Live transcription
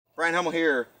Brian Hummel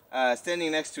here,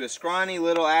 standing next to a scrawny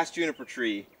little ash juniper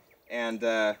tree. And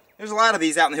there's a lot of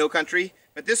these out in the hill country,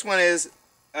 but this one is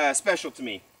special to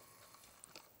me,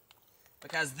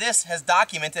 because this has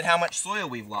documented how much soil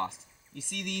we've lost. You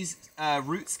see these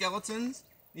root skeletons?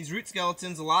 These root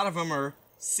skeletons, a lot of them are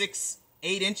 6-8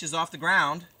 inches off the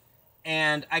ground,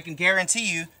 and I can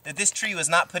guarantee you that this tree was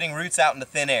not putting roots out into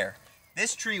thin air.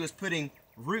 This tree was putting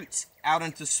roots out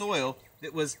into soil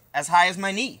that was as high as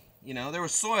my knee. You know, there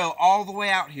was soil all the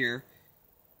way out here,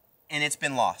 and it's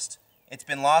been lost. It's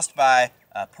been lost by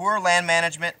poor land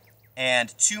management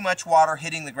and too much water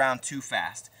hitting the ground too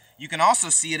fast. You can also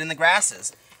see it in the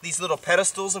grasses. These little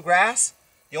pedestals of grass,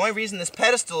 the only reason this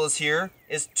pedestal is here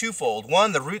is twofold.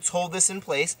 One, the roots hold this in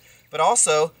place, but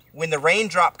also when the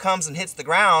raindrop comes and hits the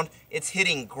ground, it's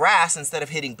hitting grass instead of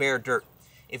hitting bare dirt.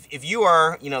 If you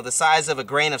are, you know, the size of a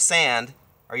grain of sand,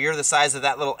 or you're the size of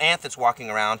that little ant that's walking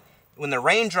around, when the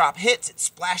raindrop hits, it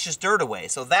splashes dirt away.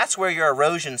 So that's where your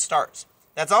erosion starts.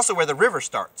 That's also where the river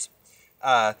starts.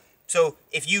 So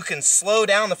if you can slow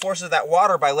down the force of that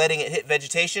water by letting it hit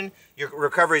vegetation, your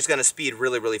recovery is going to speed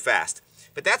really, really fast.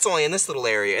 But that's only in this little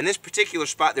area. In this particular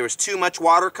spot, there was too much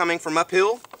water coming from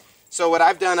uphill. So what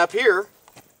I've done up here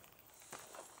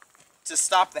to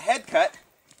stop the head cut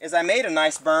is I made a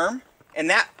nice berm, and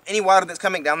that any water that's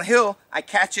coming down the hill, I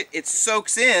catch it, it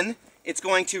soaks in. It's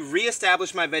going to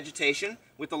reestablish my vegetation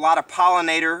with a lot of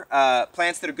pollinator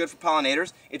plants that are good for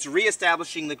pollinators. It's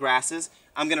reestablishing the grasses.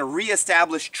 I'm going to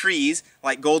reestablish trees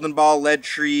like golden ball lead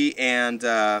tree and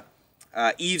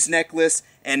Eve's necklace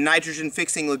and nitrogen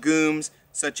fixing legumes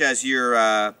such as your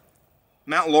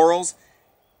mountain laurels.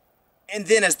 And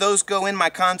then as those go in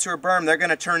my contour berm, they're going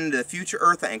to turn into the future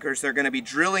earth anchors. They're going to be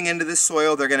drilling into this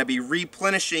soil. They're going to be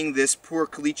replenishing this poor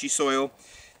caliche soil.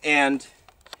 And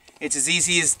it's as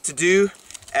easy to do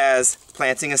as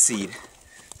planting a seed.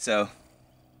 So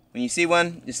when you see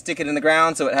one, just stick it in the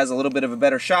ground so it has a little bit of a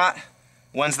better shot.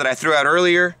 Ones that I threw out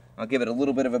earlier, I'll give it a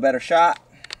little bit of a better shot.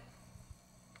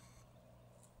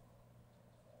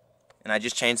 And I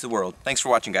just changed the world. Thanks for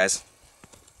watching, guys.